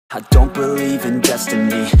I don't believe in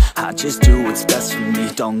destiny, I just do what's best for me.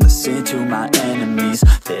 Don't listen to my enemies,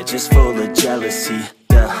 they're just full of jealousy.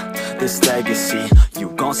 Yeah, this legacy, you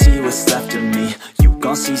gon' see what's left of me. You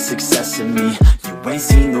gon' see success in me, you ain't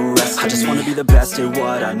seen the rest of me. I just wanna be the best at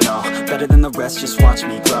what I know, better than the rest, just watch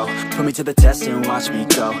me grow. Put me to the test and watch me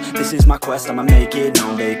go. This is my quest, I'ma make it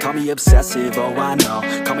known. They call me obsessive, oh I know.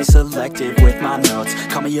 Call me selective with my notes,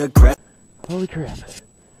 call me aggressive. Holy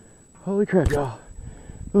crap, y'all.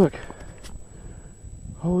 Look.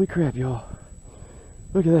 Holy crap, y'all.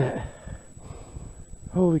 Look at that.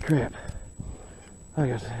 Holy crap. I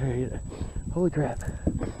got to holy crap.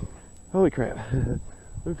 Holy crap.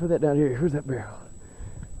 Let me put that down here. Where's that barrel?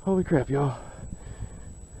 Holy crap, y'all.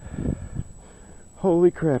 Holy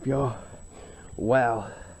crap, y'all.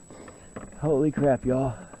 Wow. Holy crap,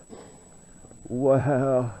 y'all.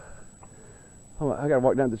 Wow. Hold on, I gotta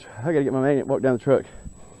walk down I gotta get my magnet, walk down the truck.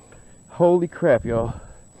 Holy crap, y'all.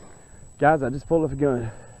 Guys, I just pulled up a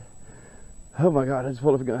gun. Oh my god, I just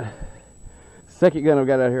pulled up a gun. Second gun I've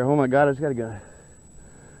got out here. Oh my god, I just got a gun.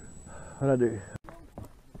 What'd I do?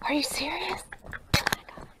 Are you serious?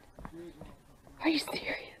 Are you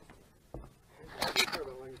serious?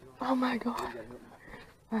 Oh my god.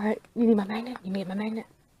 Alright, you need my magnet? You need my magnet?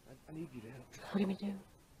 I need you to help. What do you mean do?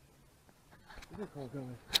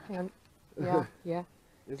 Hang on. Yeah.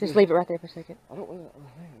 Just leave it right there for a second. I don't want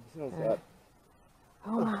to.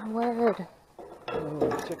 Oh my word.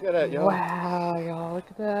 Oh, check that out, y'all. Wow, y'all, look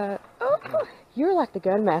at that. Oh, you're like the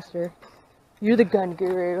gun master. You're the gun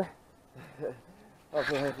guru.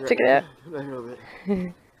 Check it out.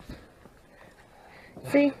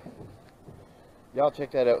 See? Y'all check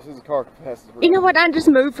that out. As soon as the car passes. You know what? I just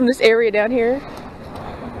moved from this area down here.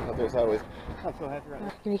 Out there sideways. I'm so happy right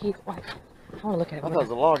now. Give me keys. I want to look at it. I thought it was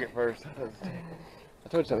a log at first. I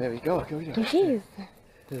told you something heavy. Go. Jeez.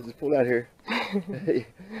 Just pull out here.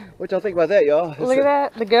 What y'all think about that, y'all? Look at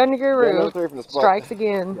that. The gun guru strikes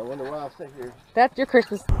again. I wonder why I stay here. That's your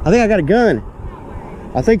Christmas. I think I got a gun.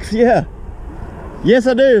 I think, yeah. Yes,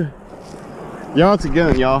 I do. Y'all, it's a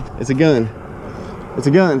gun, y'all. It's a gun. It's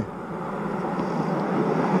a gun.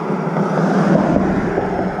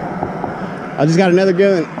 I just got another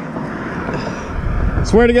gun.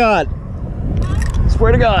 Swear to God.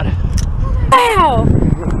 Swear to God. Wow!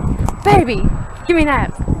 Baby, give me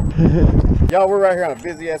that. Y'all, we're right here on a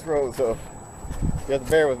busy ass road, so you have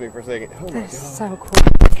to bear with me for a second. Oh my God. That's so cool.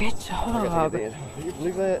 Good job. Can you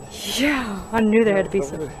believe that? Yeah, I knew there had to be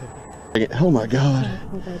some. Oh my God.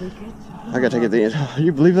 I gotta take it at the end.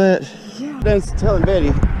 You believe that? Yeah. I'm done telling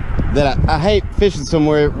Betty that I hate fishing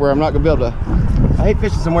somewhere where I'm not gonna be able to. I hate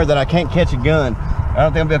fishing somewhere that I can't catch a gun. I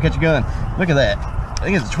don't think I'll be able to catch a gun. Look at that. I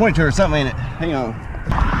think it's a 22 or something, ain't it? Hang on.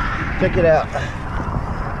 Check it out.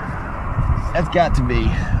 That's got to be.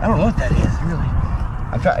 I don't know what that is, really.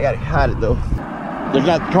 I gotta hide it though. There's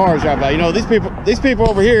not cars right by. You know, these people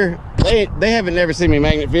over here, they haven't never seen me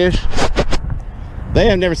magnet fish. They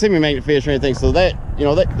have never seen me magnet fish or anything, so that, you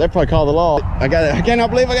know, they probably call the law. I cannot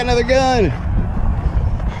believe I got another gun.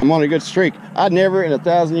 I'm on a good streak. I never in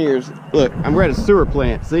 1,000 years, look, I'm at a sewer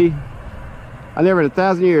plant, see? I never in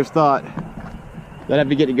 1,000 years thought that I'd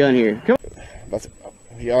be getting a gun here. Come on.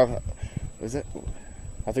 Y'all, is it?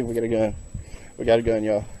 I think we got a gun. We got a gun,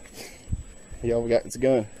 y'all. Y'all, it's a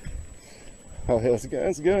gun. Oh hell, it's a gun,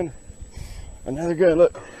 it's a gun. Another gun,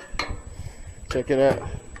 look. Check it out.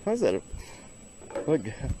 What's that? Look.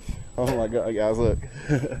 Oh my God, guys, look.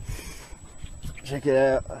 Check it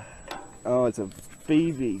out. Oh, it's a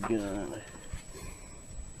BB gun.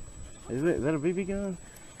 Is that a BB gun?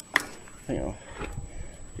 Hang on.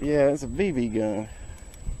 Yeah, it's a BB gun.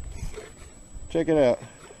 Check it out.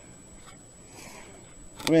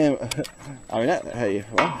 Man, I mean, hey,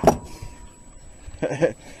 well,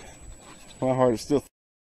 my heart is still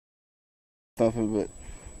thumping, but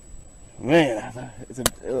man, it's a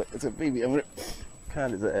BB. I mean, what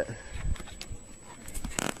kind is that?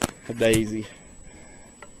 A Daisy.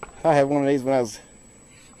 I had one of these when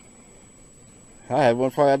I had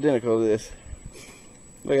one probably identical to this.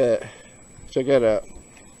 Look at that. Check that out.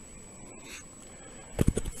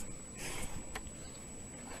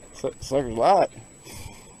 Sucker's light.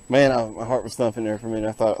 Man, my heart was thumping there for a minute.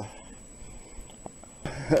 I thought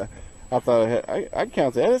I can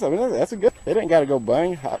count that. I mean, that's a good. It ain't got to go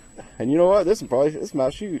bang. And you know what? This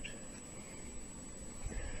might shoot.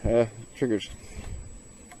 Triggers.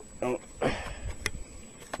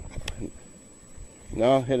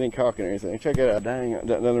 No, it ain't cocking or anything. Check it out. Dang,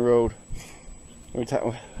 down the road. Let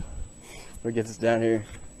me get this down here.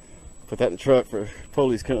 Put that in the truck for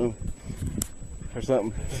police come or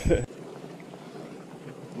something.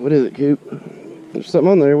 What is it, Coop? There's something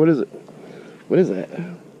on there. What is it? What is that?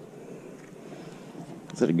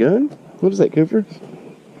 Is that a gun? What is that, Cooper?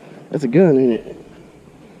 That's a gun, ain't it?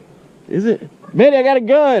 Is it? Betty, I got a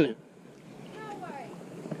gun! No way.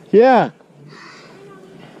 Yeah!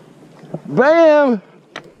 Bam!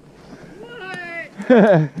 What?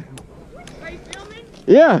 Are you filming?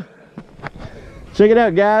 Yeah! Check it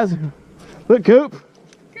out, guys. Look, Coop.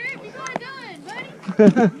 Coop, you got a gun, buddy.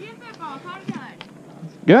 Get that ball, caught a gun.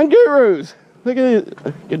 Gun gurus. Look at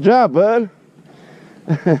it. Good job, bud.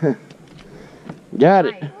 Got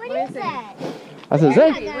it. What is that? I said,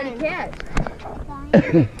 What did you catch?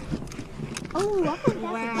 Oh, I think that's a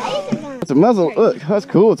laser gun. it's a muzzle. Look, that's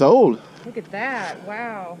cool. It's old. Look at that.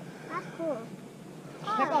 Wow. That's cool.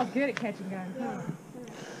 That ball's good at catching guns, huh?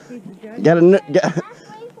 He's a judge. Got a. Last week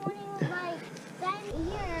when he was like standing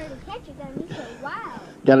here to catch a gun, he said, wow.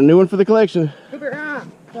 Got a new one for the collection. Cooper,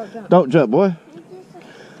 don't jump. Don't jump, boy.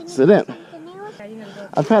 Sit down. Yeah, you gotta go.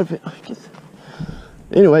 I'm trying to.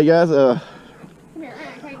 Anyway, guys. Come here.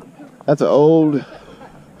 Hey, Cooper. That's an old.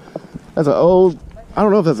 That's an old. I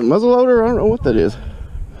don't know if that's a muzzle loader. I don't know what that is.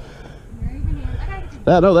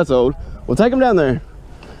 No, that's old. We'll take them down there.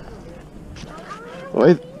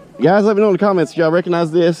 Wait, guys, let me know in the comments if y'all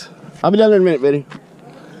recognize this. I'll be down there in a minute, Betty.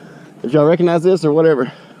 If y'all recognize this or whatever.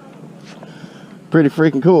 Pretty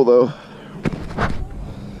freaking cool, though.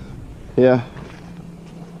 Yeah.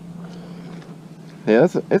 Yeah,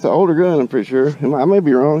 it's an older gun, I'm pretty sure. I may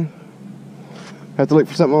be wrong. Have to look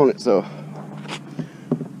for something on it, so.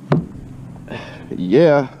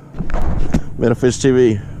 Yeah. Metalfish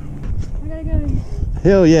TV. I gotta go.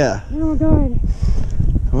 Hell yeah. Oh, God.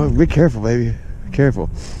 Well, be careful, baby. Be careful.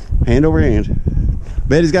 Hand over hand.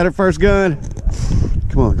 Betty's got her first gun.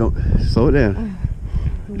 Come on, don't slow it down.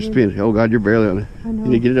 You're spinning. Oh God, you're barely on it. You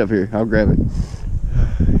need to get it up here. I'll grab it.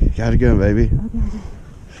 You got a gun, baby.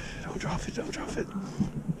 Don't drop it. Don't drop it.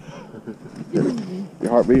 Your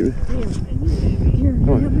heart beating. Here, Come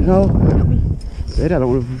on. No. Betty, I don't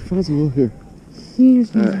want to fuzzy. Here.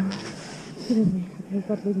 Here's me. All right. Get in me. Okay,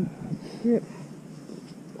 got to grip.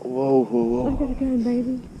 Whoa, whoa, I whoa. got a gun,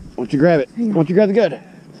 baby. Why don't you grab it? Why don't you grab the gun?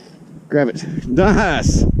 Grab it.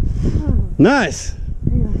 Nice. Nice.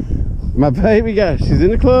 My baby got it. She's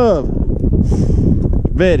in the club.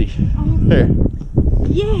 Betty. Here.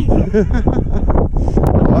 Yeah.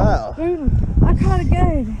 Wow. Boom. I caught a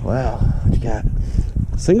gun. Wow. What you got?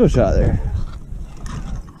 Single shot there.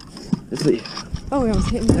 Let's see. Oh, I was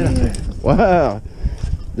hitting my head. Wow.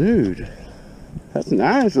 Dude. That's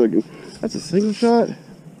nice looking. That's a single shot.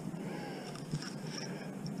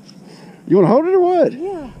 You want to hold it or what?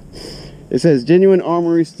 Yeah. It says genuine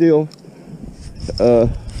armory steel. Wow.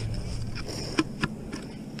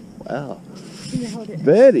 Yeah, hold it.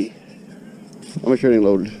 Betty. I'm make sure it ain't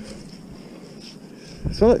loaded.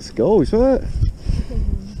 I saw that skull. You saw that?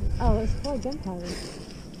 Oh, it's probably gunpowder.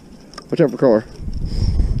 Watch out for car.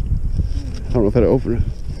 I don't know if that'll open it.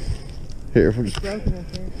 Here, if I just Broken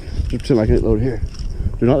up there. pretend like I didn't load it here.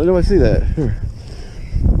 Do not let nobody see that. Here.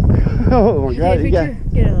 Oh my God, you got,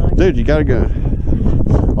 Get it. dude, you got a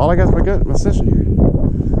gun. All I got is my gun, my session here.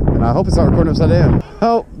 And I hope it's not recording upside down.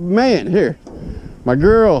 Oh man, here. My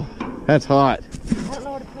girl. That's hot. I don't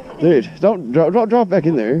know where to put it. Dude, don't drop back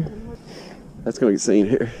in there. That's gonna get seen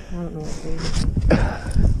here. I don't know what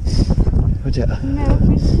to do. Watch out.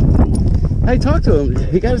 No. Hey, talk to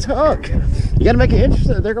him. You gotta talk. You gotta make it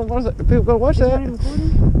interesting. They're gonna watch that. People gonna watch that.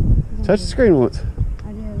 Touch the screen once.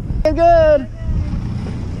 I did. Good.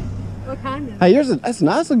 What kind of? Hey, that's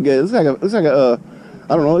nice looking good. Looks like a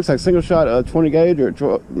I don't know. Looks like single shot 20 gauge or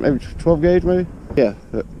 12, maybe 12 gauge maybe. Yeah,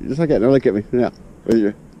 just like that. Now look at me. Now,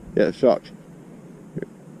 yeah, shocked.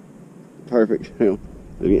 Perfect. Hang on.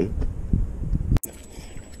 Do it again.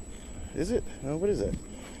 Is it? No. What is that?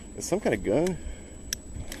 It's some kind of gun.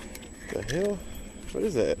 The hell? What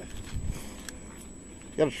is that?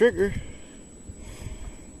 Got a trigger.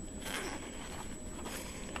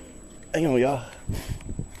 Hang on, y'all.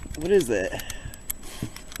 What is that?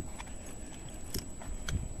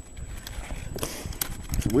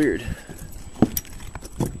 It's weird.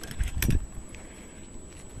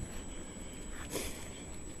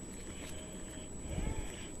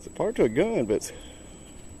 It's a part to a gun, but it's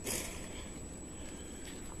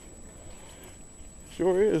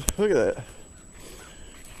sure is. Look at that.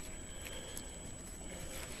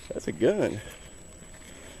 That's a gun.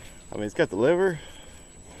 I mean, it's got the lever.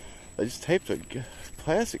 They just taped a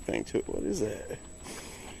plastic thing to it. What is that?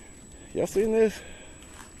 Y'all seen this?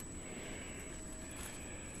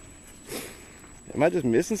 Am I just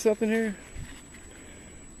missing something here?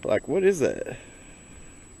 Like, what is that?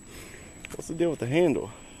 What's the deal with the handle?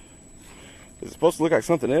 Is it supposed to look like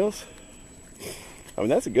something else? I mean,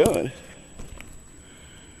 that's a gun.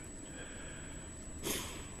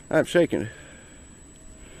 I'm shaking.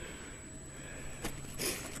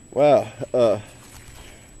 Wow.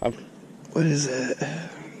 What is that?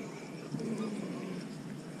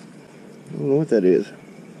 I don't know what that is.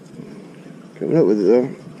 Coming up with it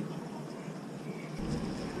though.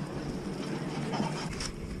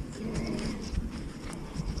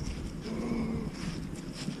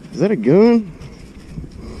 Is that a gun?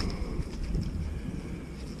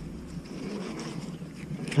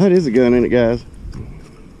 That is a gun, ain't it, guys?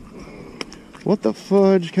 What the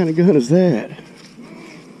fudge kind of gun is that?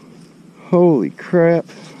 Holy crap.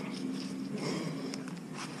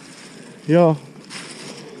 Y'all,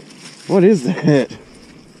 what is that?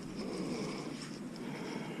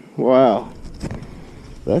 Wow.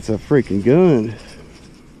 That's a freaking gun.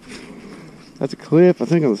 That's a clip, I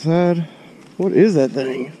think, on the side. What is that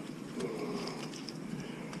thing?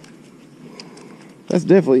 That's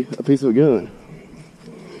definitely a piece of a gun.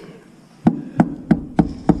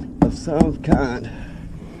 Of some kind.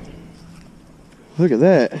 Look at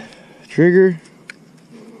that. Trigger.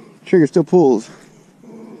 Trigger still pulls.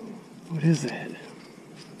 What is that?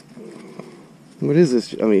 What is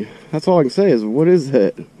this? I mean, that's all I can say is, what is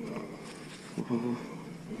that?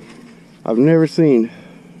 I've never seen.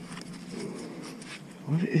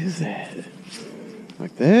 What is that?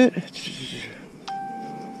 Like that?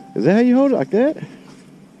 Is that how you hold it? Like that?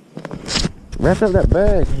 Wrap up that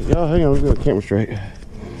bag. Y'all, hang on, let's get the camera straight.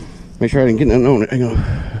 Make sure I didn't get nothing on it. Hang on.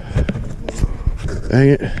 Dang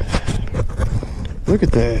it. Look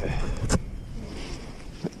at that.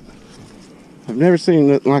 I've never seen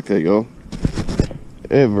nothing like that, y'all.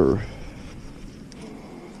 Ever.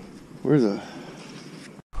 Where's the...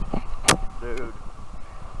 Dude.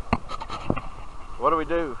 What do we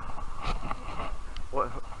do? What,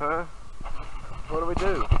 huh? What do we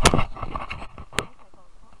do?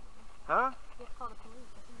 Huh? You have to call the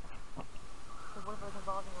police, I think. Because what if it was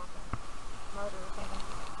involved in like a murder or something?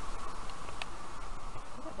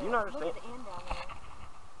 You don't understand. Look at the end down there.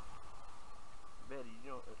 Betty, you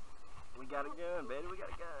know, we got a gun, Betty, we got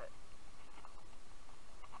a gun.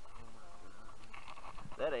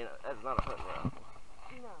 That ain't, that's not a hunting rifle.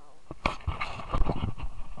 No.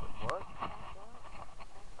 What?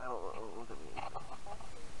 I don't know what that means.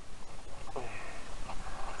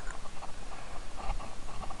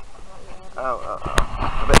 Oh,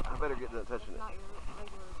 I better get done touching it. Not your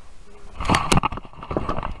regular deer.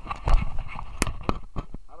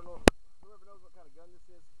 I don't know, whoever knows what kind of gun this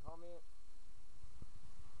is, comment.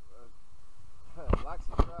 Like,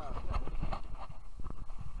 subscribe.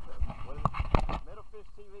 What is it? Metalfish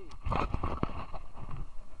TV.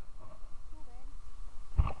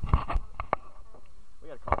 We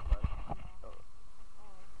gotta call somebody. Oh.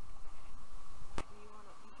 Do you want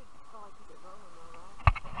to, you could probably keep it rolling though, right?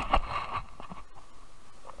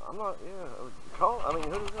 I'm not, yeah. Call, I mean, who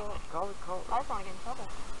does it? Call. I just want to get in trouble.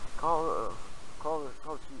 Call the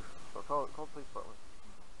chief. Or call the police department.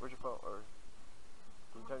 Where's your phone? Or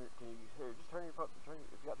can you here, just turn your phone,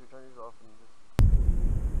 if you got to, turn yours off and just...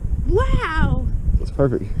 Wow! It's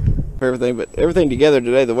perfect. For everything, but everything together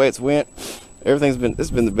today, the way it's went, this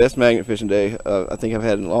has been the best magnet fishing day I think I've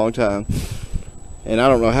had in a long time. And I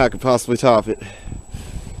don't know how I could possibly top it.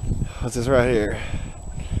 What's this right here?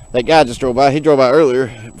 That guy just drove by. He drove by earlier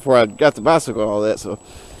before I got the bicycle and all that, so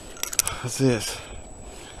what's this?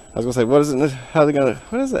 I was gonna say, what is it? How are they gonna,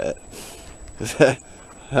 what is that?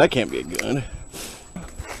 That can't be a gun.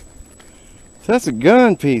 That's a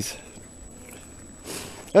gun piece.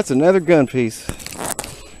 That's another gun piece.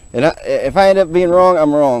 And if I end up being wrong,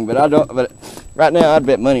 I'm wrong. But I don't. But right now, I'd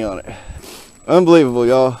bet money on it. Unbelievable,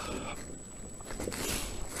 y'all.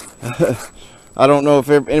 I don't know if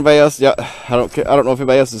anybody else. Yeah, I don't know if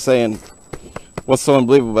anybody else is saying what's so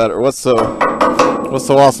unbelievable about it, or what's so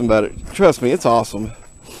awesome about it. Trust me, it's awesome.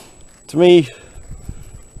 To me,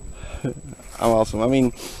 I'm awesome. I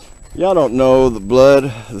mean, y'all don't know the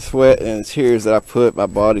blood, the sweat, and the tears that I put my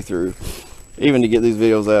body through, even to get these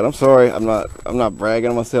videos out. I'm sorry, I'm not bragging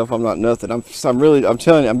on myself. I'm not nothing. I'm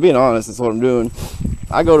telling you, I'm being honest. That's what I'm doing.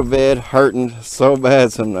 I go to bed hurting so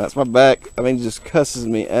bad some nights. My back, I mean, just cusses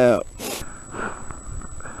me out.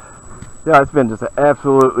 Yeah, it's been just an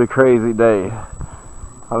absolutely crazy day.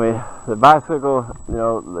 I mean, the bicycle, you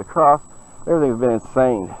know, the cross, everything's been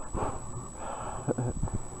insane.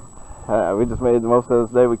 We just made the most of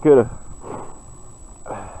this day we could have.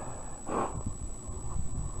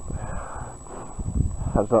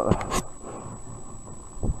 I just don't know.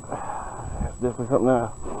 It's definitely something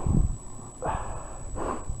now.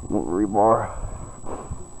 Rebar.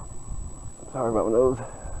 Sorry about my nose.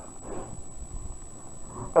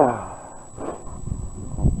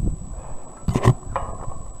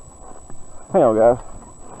 Hang on, guys.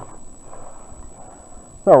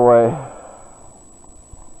 No way.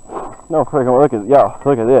 No freaking, look at, y'all,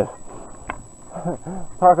 look at this.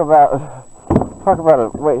 Talk about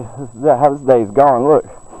it. Wait, how this day's gone. Look,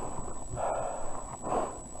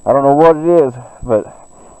 I don't know what it is, but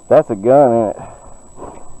that's a gun in it.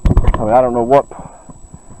 I mean, I don't know what.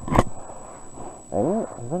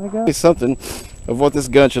 Is that a gun? It's something of what this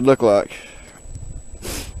gun should look like.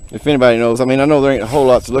 If anybody knows, I mean, I know there ain't a whole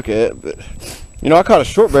lot to look at, but you know, I caught a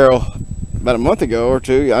short barrel about a month ago or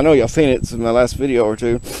two. I know y'all seen it in my last video or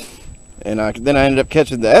two, and then I ended up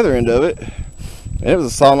catching the other end of it, and it was a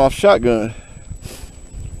sawed-off shotgun.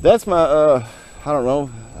 That's my I don't know,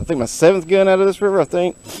 I think my 7th gun out of this river, I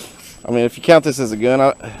think. I mean, if you count this as a gun,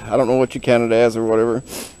 I don't know what you count it as or whatever.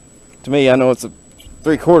 To me, I know it's a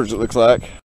 3/4, it looks like.